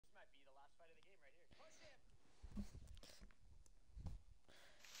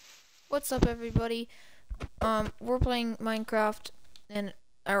What's up, everybody? We're playing Minecraft, and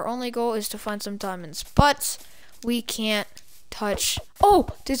our only goal is to find some diamonds, but we can't touch. Oh,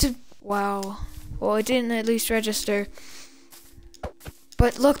 there's a wow. Well, it didn't at least register.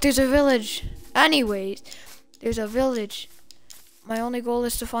 But look, there's a village. Anyways, there's a village. My only goal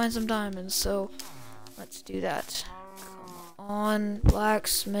is to find some diamonds, so let's do that. Come on,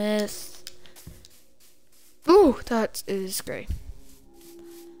 blacksmith. Ooh, that is great.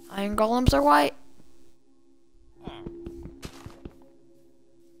 Iron golems are white.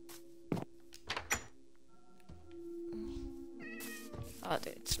 Oh,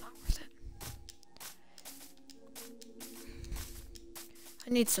 dude, it's not worth it. I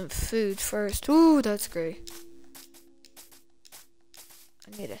need some food first. Ooh, that's great.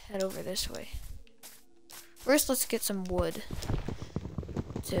 I need to head over this way. First, let's get some wood,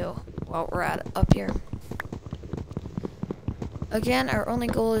 too, while we're up here. Again, our only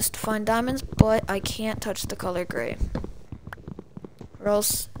goal is to find diamonds, but I can't touch the color gray, or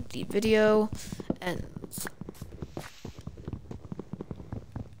else the video ends.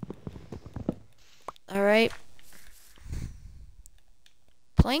 Alright.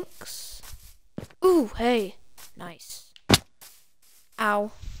 Planks. Ooh, hey. Nice.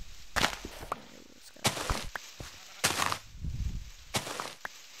 Ow.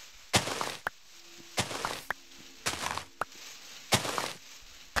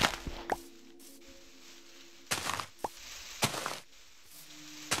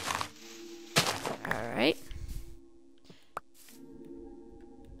 Alright.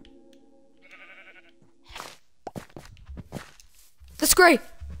 That's great.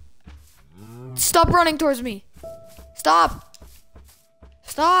 Stop running towards me. Stop.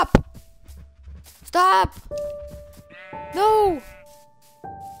 Stop. Stop. No.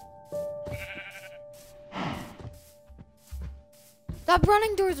 Stop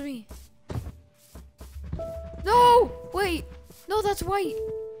running towards me. No. Wait. No, that's white.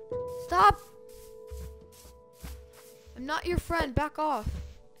 Stop. I'm not your friend. Back off.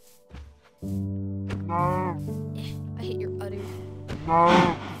 I hate your udder.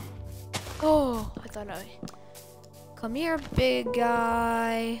 Oh, I thought I... Come here, big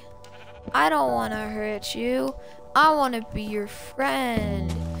guy. I don't want to hurt you. I want to be your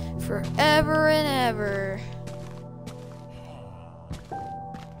friend forever and ever.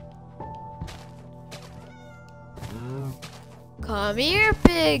 Come here,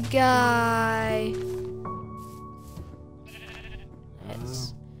 big guy.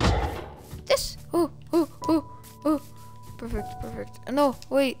 Let's... This. Ooh, ooh, ooh, ooh. Perfect, perfect. No,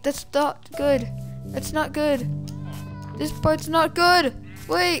 wait, that's not good. That's not good. This part's not good.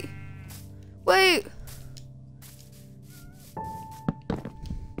 Wait. Wait.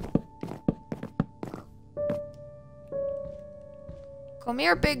 Come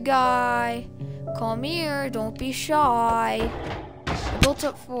here, big guy. Come here. Don't be shy. I built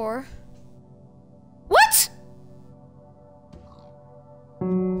up 4. What?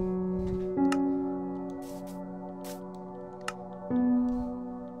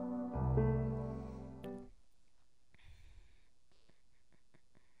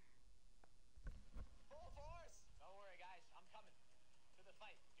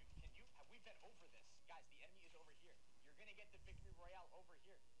 Over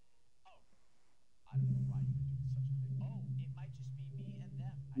here. Oh, I don't know why you would do such a thing. Oh, it might just be me and